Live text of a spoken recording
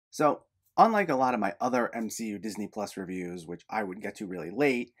So, unlike a lot of my other MCU Disney Plus reviews, which I would get to really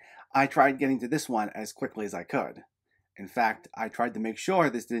late, I tried getting to this one as quickly as I could. In fact, I tried to make sure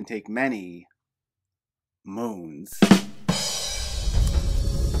this didn't take many moons.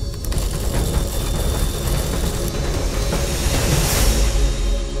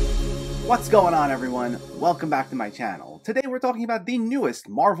 What's going on, everyone? Welcome back to my channel. Today we're talking about the newest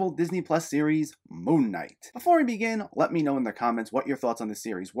Marvel Disney Plus series, Moon Knight. Before we begin, let me know in the comments what your thoughts on the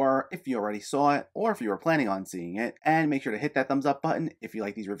series were, if you already saw it, or if you were planning on seeing it, and make sure to hit that thumbs up button if you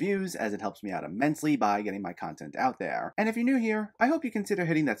like these reviews, as it helps me out immensely by getting my content out there. And if you're new here, I hope you consider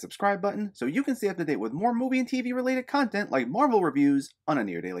hitting that subscribe button so you can stay up to date with more movie and TV related content like Marvel reviews on a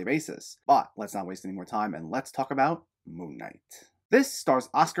near daily basis. But let's not waste any more time and let's talk about Moon Knight. This stars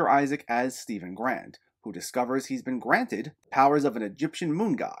Oscar Isaac as Stephen Grant, who discovers he's been granted powers of an Egyptian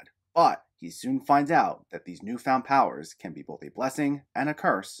moon god, but he soon finds out that these newfound powers can be both a blessing and a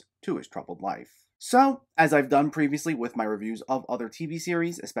curse to his troubled life. So, as I've done previously with my reviews of other TV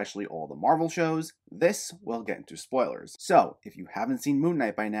series, especially all the Marvel shows, this will get into spoilers. So, if you haven't seen Moon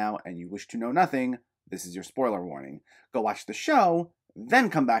Knight by now and you wish to know nothing, this is your spoiler warning. Go watch the show, then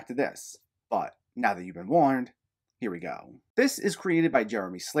come back to this. But now that you've been warned, here we go. This is created by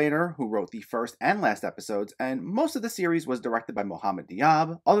Jeremy Slater, who wrote the first and last episodes, and most of the series was directed by Mohamed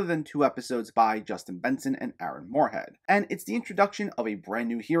Diab, other than 2 episodes by Justin Benson and Aaron Moorhead. And it's the introduction of a brand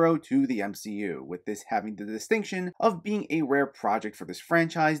new hero to the MCU, with this having the distinction of being a rare project for this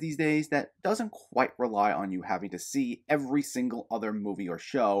franchise these days that doesn't quite rely on you having to see every single other movie or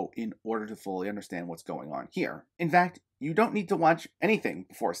show in order to fully understand what's going on here. In fact, you don't need to watch anything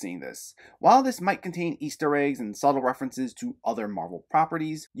before seeing this. While this might contain Easter eggs and subtle references to other Marvel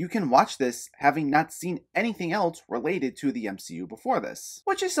properties, you can watch this having not seen anything else related to the MCU before this.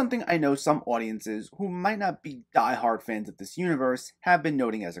 Which is something I know some audiences who might not be die-hard fans of this universe have been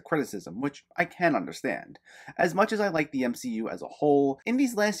noting as a criticism, which I can understand. As much as I like the MCU as a whole, in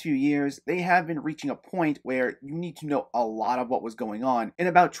these last few years, they have been reaching a point where you need to know a lot of what was going on in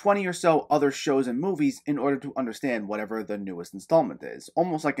about 20 or so other shows and movies in order to understand whatever the newest installment is,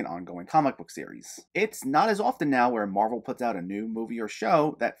 almost like an ongoing comic book series. It's not as often now where Marvel puts out a new movie or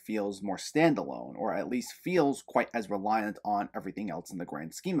show that feels more standalone, or at least feels quite as reliant on everything else in the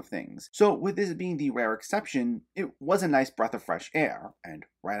grand scheme of things. So with this being the rare exception, it was a nice breath of fresh air, and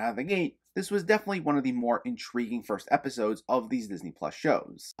right out of the gate, this was definitely one of the more intriguing first episodes of these Disney Plus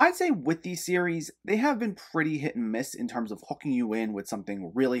shows. I'd say with these series, they have been pretty hit and miss in terms of hooking you in with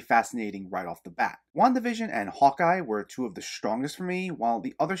something really fascinating right off the bat. WandaVision and Hawkeye were 2 of the strongest for me, while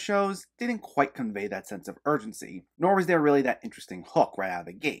the other shows didn't quite convey that sense of urgency, nor was there really that interesting hook right out of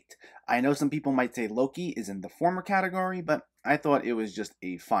the gate. I know some people might say Loki is in the former category, but I thought it was just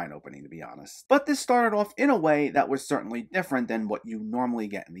a fine opening, to be honest. But this started off in a way that was certainly different than what you normally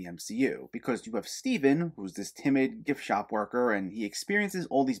get in the MCU, because you have Steven, who's this timid gift shop worker, and he experiences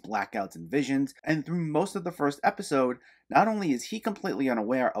all these blackouts and visions, and through most of the first episode, not only is he completely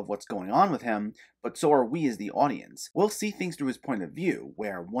unaware of what's going on with him, but so are we as the audience. We'll see things through his point of view,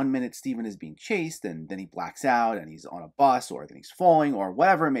 where one minute Steven is being chased, and then he blacks out, and he's on a bus, or then he's falling, or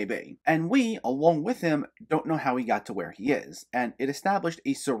whatever it may be. And we, along with him, don't know how he got to where he is, and it established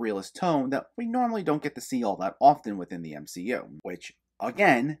a surrealist tone that we normally don't get to see all that often within the MCU, which,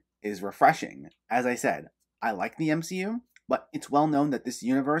 again, is refreshing. As I said, I like the MCU, but it's well known that this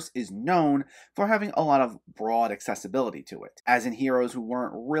universe is known for having a lot of broad accessibility to it. As in heroes who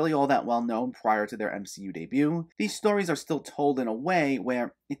weren't really all that well known prior to their MCU debut, these stories are still told in a way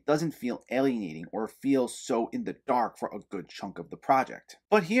where it doesn't feel alienating or feel so in the dark for a good chunk of the project.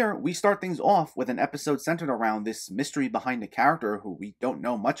 But here, we start things off with an episode centered around this mystery behind a character who we don't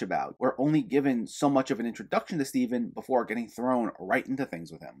know much about. We're only given so much of an introduction to Steven before getting thrown right into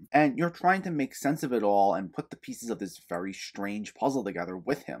things with him. And you're trying to make sense of it all and put the pieces of this very strange puzzle together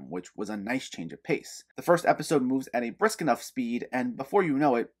with him, which was a nice change of pace. The first episode moves at a brisk enough speed, and before you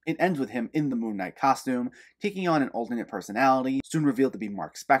know it, it ends with him in the Moon Knight costume, taking on an alternate personality, soon revealed to be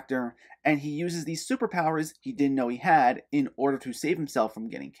Mark Spector, and he uses these superpowers he didn't know he had in order to save himself from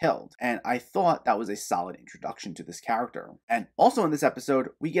getting killed. And I thought that was a solid introduction to this character. And also in this episode,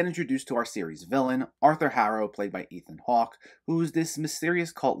 we get introduced to our series villain, Arthur Harrow, played by Ethan Hawke, who's this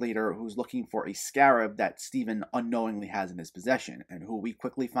mysterious cult leader who's looking for a scarab that Steven unknowingly has in his possession, and who we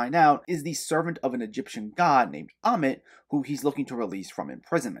quickly find out is the servant of an Egyptian god named Amit, who he's looking to release from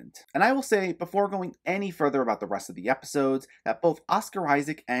imprisonment. And I will say, before going any further about the rest of the episodes, that both Oscar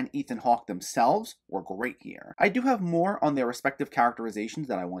Isaac and Ethan Hawke themselves were great here. I do have more on their respective characterizations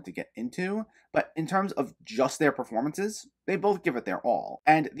that I want to get into, but in terms of just their performances, They both give it their all.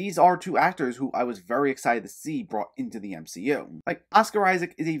 And these are two actors who I was very excited to see brought into the MCU. Like, Oscar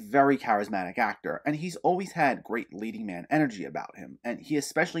Isaac is a very charismatic actor, and he's always had great leading man energy about him, and he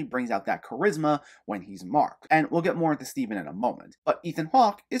especially brings out that charisma when he's Mark. And we'll get more into Steven in a moment. But Ethan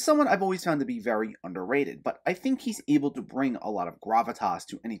Hawke is someone I've always found to be very underrated, but I think he's able to bring a lot of gravitas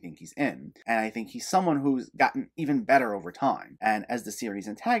to anything he's in, and I think he's someone who's gotten even better over time. And as the series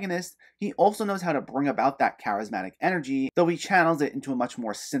antagonist, he also knows how to bring about that charismatic energy, though he channels it into a much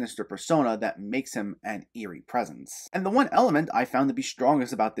more sinister persona that makes him an eerie presence. And the one element I found to be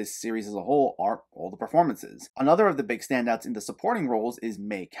strongest about this series as a whole are all the performances. Another of the big standouts in the supporting roles is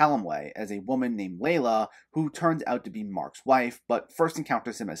May Callumway as a woman named Layla, who turns out to be Mark's wife, but first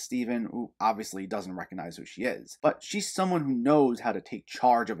encounters him as Steven, who obviously doesn't recognize who she is. But she's someone who knows how to take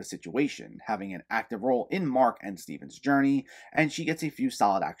charge of a situation, having an active role in Mark and Steven's journey, and she gets a few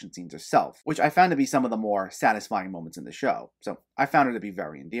solid action scenes herself, which I found to be some of the more satisfying moments in the show, so I found her to be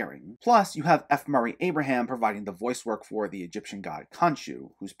very endearing. Plus, you have F. Murray Abraham providing the voice work for the Egyptian god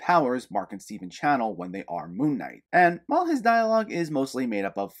Khonshu, whose powers Mark and Steven channel when they are Moon Knight. And while his dialogue is mostly made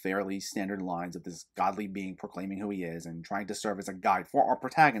up of fairly standard lines of this godly being proclaiming who he is and trying to serve as a guide for our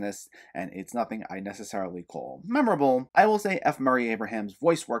protagonist, and it's nothing I necessarily call memorable, I will say F. Murray Abraham's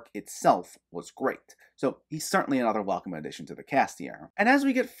voice work itself was great. So he's certainly another welcome addition to the cast here. And as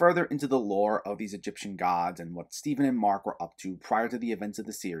we get further into the lore of these Egyptian gods and what Steven and Mark were up to prior to the events of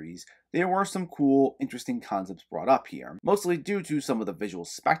the series, there were some cool, interesting concepts brought up here, mostly due to some of the visual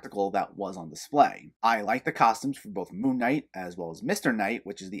spectacle that was on display. I liked the costumes for both Moon Knight as well as Mr. Knight,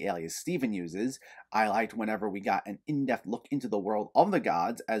 which is the alias Steven uses. I liked whenever we got an in-depth look into the world of the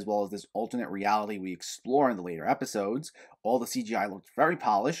gods, as well as this alternate reality we explore in the later episodes. All the CGI looked very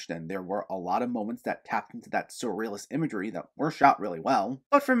polished, and there were a lot of moments that tapped into that surrealist imagery that were shot really well.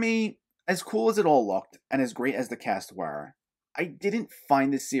 But for me, as cool as it all looked, and as great as the cast were, I didn't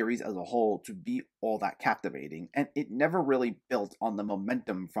find this series as a whole to be all that captivating, and it never really built on the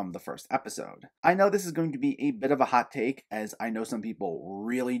momentum from the first episode. I know this is going to be a bit of a hot take, as I know some people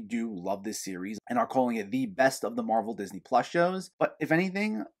really do love this series and are calling it the best of the Marvel Disney Plus shows, but if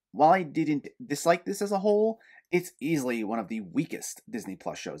anything, while I didn't dislike this as a whole, it's easily one of the weakest Disney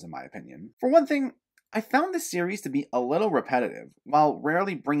Plus shows in my opinion. For one thing, I found this series to be a little repetitive, while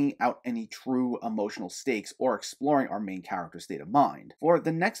rarely bringing out any true emotional stakes or exploring our main character's state of mind. For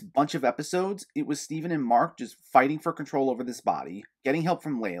the next bunch of episodes, it was Steven and Mark just fighting for control over this body, getting help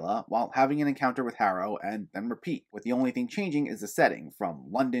from Layla, while having an encounter with Harrow, and then repeat, with the only thing changing is the setting, from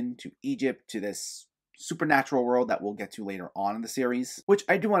London to Egypt to this supernatural world that we'll get to later on in the series, which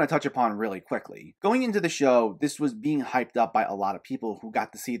I do want to touch upon really quickly. Going into the show, this was being hyped up by a lot of people who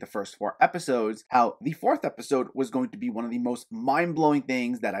got to see the first 4 episodes, how the 4th episode was going to be one of the most mind-blowing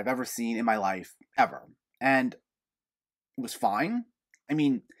things that I've ever seen in my life, ever. And it was fine. I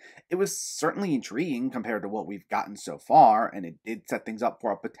mean, it was certainly intriguing compared to what we've gotten so far, and it did set things up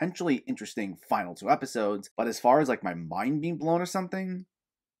for a potentially interesting final 2 episodes, but as far as like my mind being blown or something,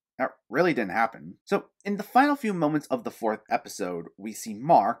 that really didn't happen. So, in the final few moments of the 4th episode, we see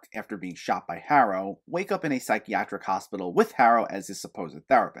Mark, after being shot by Harrow, wake up in a psychiatric hospital with Harrow as his supposed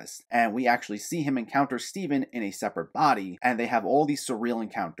therapist. And we actually see him encounter Steven in a separate body, and they have all these surreal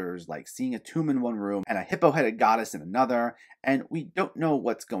encounters, like seeing a tomb in one room and a hippo-headed goddess in another, and we don't know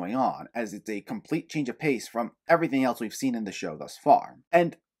what's going on, as it's a complete change of pace from everything else we've seen in the show thus far.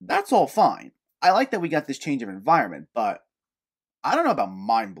 And that's all fine. I like that we got this change of environment, but I don't know about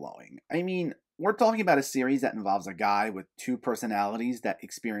mind-blowing. I mean, we're talking about a series that involves a guy with 2 personalities that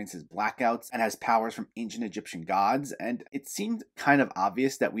experiences blackouts and has powers from ancient Egyptian gods, and it seemed kind of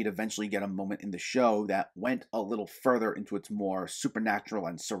obvious that we'd eventually get a moment in the show that went a little further into its more supernatural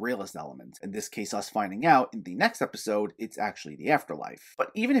and surrealist elements. In this case, us finding out in the next episode, it's actually the afterlife.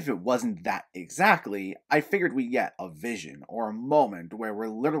 But even if it wasn't that exactly, I figured we'd get a vision or a moment where we're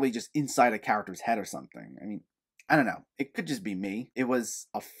literally just inside a character's head or something. I mean, I don't know, it could just be me. It was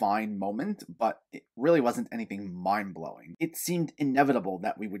a fine moment, but it really wasn't anything mind-blowing. It seemed inevitable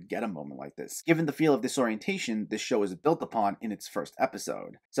that we would get a moment like this, given the feel of disorientation this show is built upon in its first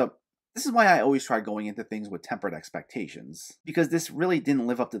episode. So this is why I always try going into things with tempered expectations, because this really didn't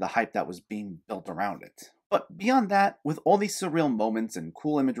live up to the hype that was being built around it. But beyond that, with all these surreal moments and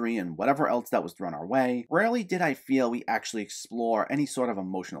cool imagery and whatever else that was thrown our way, rarely did I feel we actually explore any sort of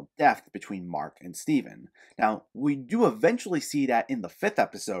emotional depth between Mark and Steven. Now, we do eventually see that in the 5th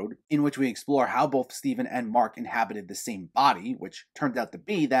episode, in which we explore how both Steven and Mark inhabited the same body, which turns out to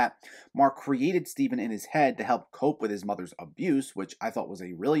be that Mark created Steven in his head to help cope with his mother's abuse, which I thought was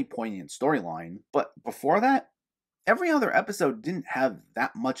a really poignant storyline. But before that, every other episode didn't have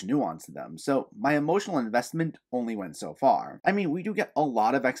that much nuance to them, so my emotional investment only went so far. I mean, we do get a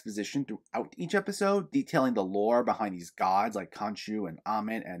lot of exposition throughout each episode, detailing the lore behind these gods like Khonshu and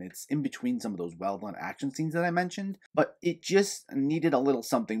Amit, and it's in between some of those well-done action scenes that I mentioned, but it just needed a little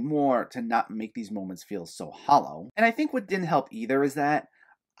something more to not make these moments feel so hollow. And I think what didn't help either is that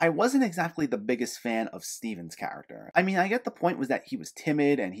I wasn't exactly the biggest fan of Steven's character. I mean, I get the point was that he was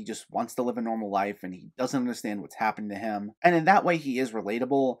timid and he just wants to live a normal life and he doesn't understand what's happening to him. And in that way, he is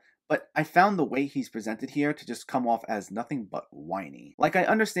relatable, but I found the way he's presented here to just come off as nothing but whiny. Like, I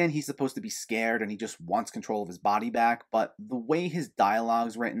understand he's supposed to be scared and he just wants control of his body back, but the way his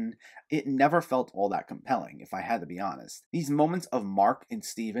dialogue's written, it never felt all that compelling, if I had to be honest. These moments of Mark and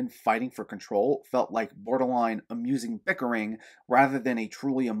Steven fighting for control felt like borderline amusing bickering rather than a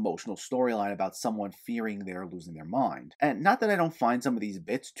truly emotional storyline about someone fearing they're losing their mind. And not that I don't find some of these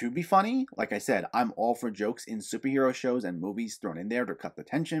bits to be funny. Like I said, I'm all for jokes in superhero shows and movies thrown in there to cut the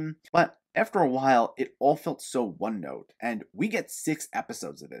tension. But after a while, it all felt so one note, and we get 6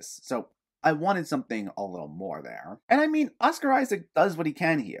 episodes of this, so I wanted something a little more there. And I mean, Oscar Isaac does what he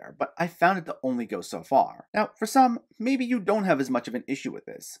can here, but I found it to only go so far. Now, for some, maybe you don't have as much of an issue with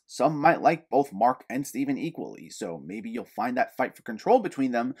this. Some might like both Mark and Steven equally, so maybe you'll find that fight for control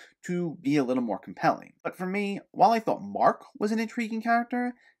between them to be a little more compelling. But for me, while I thought Mark was an intriguing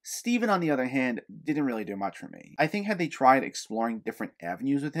character, Steven, on the other hand, didn't really do much for me. I think had they tried exploring different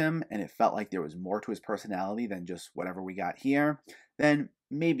avenues with him, and it felt like there was more to his personality than just whatever we got here, then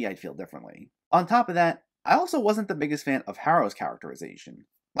maybe I'd feel differently. On top of that, I also wasn't the biggest fan of Harrow's characterization.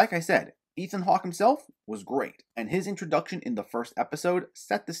 Like I said, Ethan Hawke himself was great, and his introduction in the first episode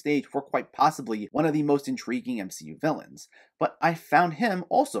set the stage for quite possibly one of the most intriguing MCU villains, but I found him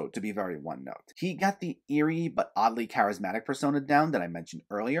also to be very one-note. He got the eerie but oddly charismatic persona down that I mentioned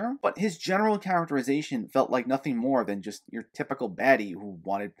earlier, but his general characterization felt like nothing more than just your typical baddie who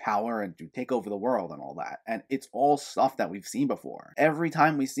wanted power and to take over the world and all that, and it's all stuff that we've seen before. Every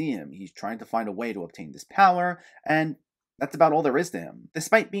time we see him, he's trying to find a way to obtain this power, and that's about all there is to him.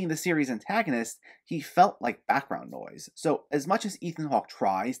 Despite being the series' antagonist, he felt like background noise. So as much as Ethan Hawke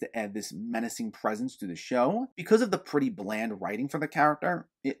tries to add this menacing presence to the show, because of the pretty bland writing for the character,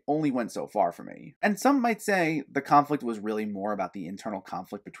 it only went so far for me. And some might say the conflict was really more about the internal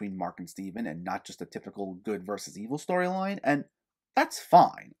conflict between Mark and Steven and not just a typical good versus evil storyline, and that's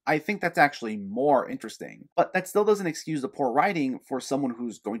fine. I think that's actually more interesting. But that still doesn't excuse the poor writing for someone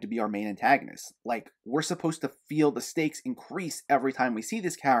who's going to be our main antagonist. Like, we're supposed to feel the stakes increase every time we see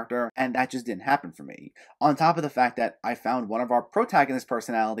this character, and that just didn't happen for me. On top of the fact that I found one of our protagonist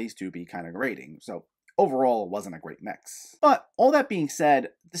personalities to be kind of grating, so overall, it wasn't a great mix. But all that being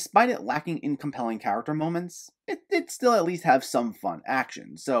said, despite it lacking in compelling character moments, it did still at least have some fun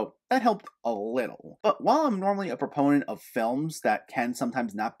action, so that helped a little. But while I'm normally a proponent of films that can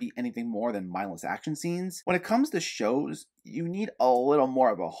sometimes not be anything more than mindless action scenes, when it comes to shows, you need a little more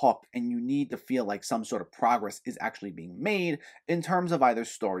of a hook, and you need to feel like some sort of progress is actually being made in terms of either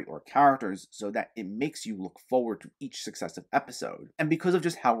story or characters, so that it makes you look forward to each successive episode. And because of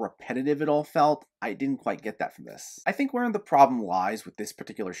just how repetitive it all felt, I didn't quite get that from this. I think where the problem lies with this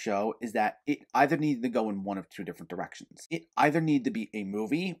particular show is that it either needed to go in one of two different directions. It either needed to be a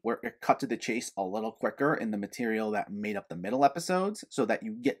movie where it cut to the chase a little quicker in the material that made up the middle episodes so that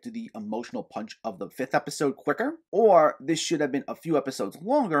you get to the emotional punch of the 5th episode quicker, or this should have been a few episodes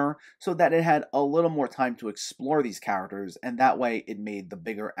longer so that it had a little more time to explore these characters, and that way it made the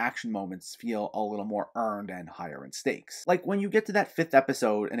bigger action moments feel a little more earned and higher in stakes. Like when you get to that 5th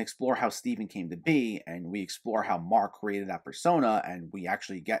episode and explore how Steven came to be, and we explore how Mark created that persona, and we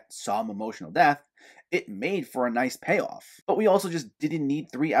actually get some emotional depth, it made for a nice payoff. But we also just didn't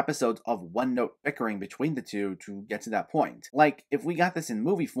need 3 episodes of one-note bickering between the two to get to that point. Like, if we got this in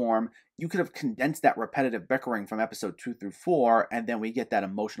movie form, you could have condensed that repetitive bickering from episode 2 through 4, and then we get that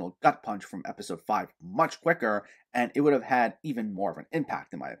emotional gut punch from episode 5 much quicker, and it would have had even more of an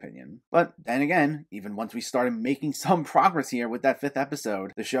impact, in my opinion. But then again, even once we started making some progress here with that 5th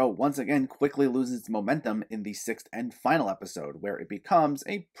episode, the show once again quickly loses its momentum in the 6th and final episode, where it becomes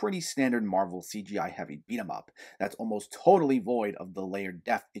a pretty standard Marvel CGI-heavy beat-em-up that's almost totally void of the layered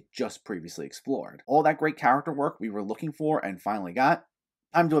depth it just previously explored. All that great character work we were looking for and finally got,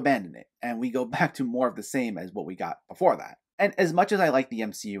 time to abandon it, and we go back to more of the same as what we got before that. And as much as I like the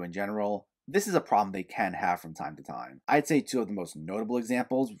MCU in general, this is a problem they can have from time to time. I'd say 2 of the most notable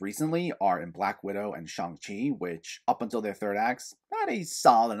examples recently are in Black Widow and Shang-Chi, which, up until their 3rd acts, had a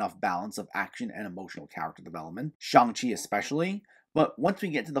solid enough balance of action and emotional character development, Shang-Chi especially, but once we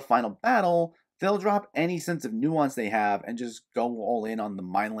get to the final battle, They'll drop any sense of nuance they have and just go all in on the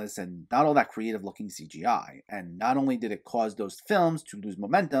mindless and not all that creative looking CGI. And not only did it cause those films to lose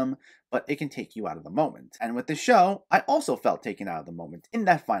momentum, but it can take you out of the moment. And with this show, I also felt taken out of the moment in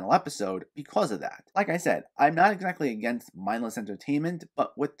that final episode because of that. Like I said, I'm not exactly against mindless entertainment,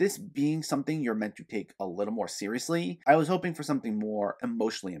 but with this being something you're meant to take a little more seriously, I was hoping for something more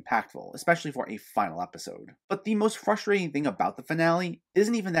emotionally impactful, especially for a final episode. But the most frustrating thing about the finale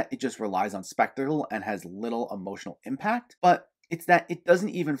isn't even that it just relies on spectacle and has little emotional impact, but it's that it doesn't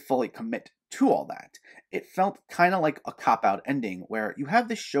even fully commit to all that. It felt kind of like a cop-out ending where you have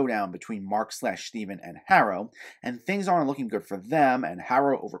this showdown between Mark/Steven and Harrow, and things aren't looking good for them, and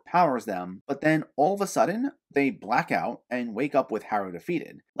Harrow overpowers them, but then all of a sudden, they black out and wake up with Harrow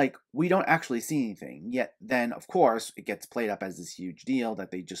defeated. Like, we don't actually see anything, yet then, of course, it gets played up as this huge deal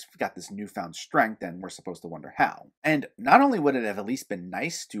that they just got this newfound strength and we're supposed to wonder how. And not only would it have at least been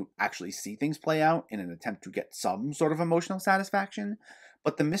nice to actually see things play out in an attempt to get some sort of emotional satisfaction,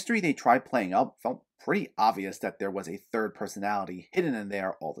 but the mystery they tried playing up felt pretty obvious that there was a third personality hidden in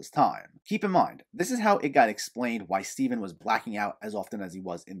there all this time. Keep in mind, this is how it got explained why Steven was blacking out as often as he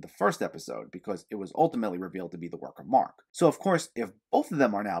was in the first episode, because it was ultimately revealed to be the work of Mark. So of course, if both of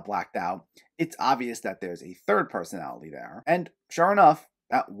them are now blacked out, it's obvious that there's a third personality there. And sure enough,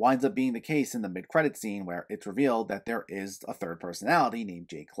 that winds up being the case in the mid-credit scene where it's revealed that there is a third personality named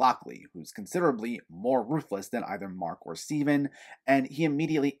Jake Lockley, who's considerably more ruthless than either Mark or Steven, and he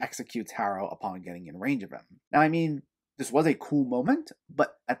immediately executes Harrow upon getting in range of him. Now, I mean, this was a cool moment,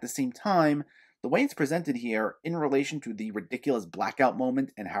 but at the same time, the way it's presented here, in relation to the ridiculous blackout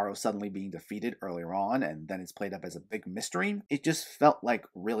moment and Harrow suddenly being defeated earlier on, and then it's played up as a big mystery, it just felt like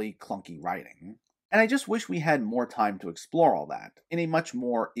really clunky writing. And I just wish we had more time to explore all that in a much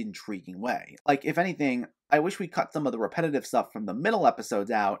more intriguing way. Like, if anything, I wish we cut some of the repetitive stuff from the middle episodes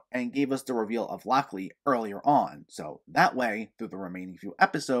out and gave us the reveal of Lockley earlier on. So that way, through the remaining few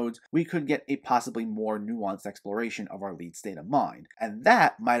episodes, we could get a possibly more nuanced exploration of our lead state of mind. And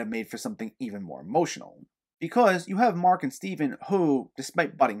that might have made for something even more emotional. Because you have Mark and Steven who,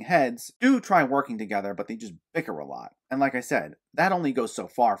 despite butting heads, do try working together, but they just bicker a lot. And like I said, that only goes so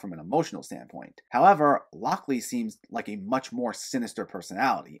far from an emotional standpoint. However, Lockley seems like a much more sinister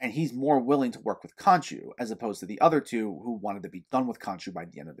personality, and he's more willing to work with Khonshu, as opposed to the other two who wanted to be done with Khonshu by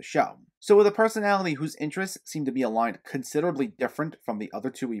the end of the show. So with a personality whose interests seem to be aligned considerably different from the other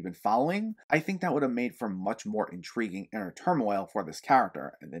two we've been following, I think that would have made for much more intriguing inner turmoil for this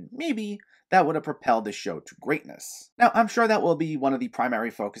character, and then maybe that would have propelled this show to greatness. Now, I'm sure that will be one of the primary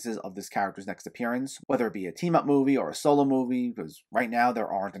focuses of this character's next appearance, whether it be a team-up movie or a solo movie, because right now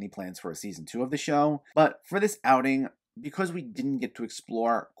there aren't any plans for a season 2 of the show. But for this outing, because we didn't get to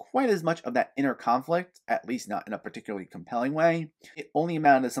explore quite as much of that inner conflict, at least not in a particularly compelling way, it only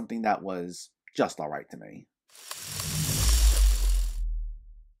amounted to something that was just alright to me.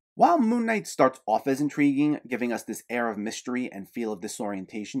 While Moon Knight starts off as intriguing, giving us this air of mystery and feel of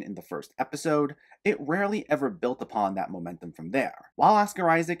disorientation in the first episode, it rarely ever built upon that momentum from there. While Oscar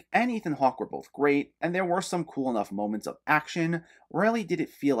Isaac and Ethan Hawke were both great, and there were some cool enough moments of action, rarely did it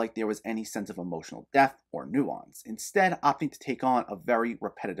feel like there was any sense of emotional depth or nuance, instead opting to take on a very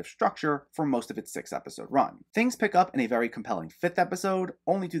repetitive structure for most of its 6-episode run. Things pick up in a very compelling 5th episode,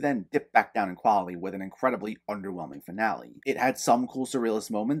 only to then dip back down in quality with an incredibly underwhelming finale. It had some cool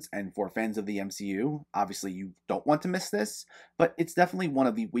surrealist moments, and for fans of the MCU, obviously you don't want to miss this, but it's definitely one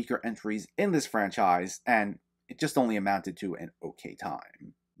of the weaker entries in this franchise, and it just only amounted to an okay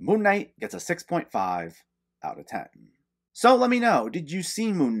time. Moon Knight gets a 6.5 out of 10. So let me know, did you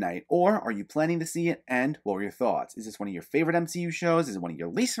see Moon Knight, or are you planning to see it, and what were your thoughts? Is this one of your favorite MCU shows? Is it one of your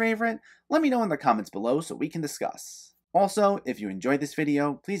least favorite? Let me know in the comments below so we can discuss. Also, if you enjoyed this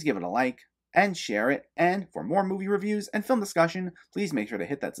video, please give it a like, and share it, and for more movie reviews and film discussion, please make sure to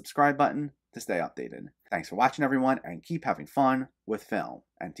hit that subscribe button to stay updated. Thanks for watching everyone, and keep having fun with film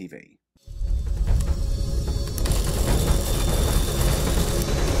and TV.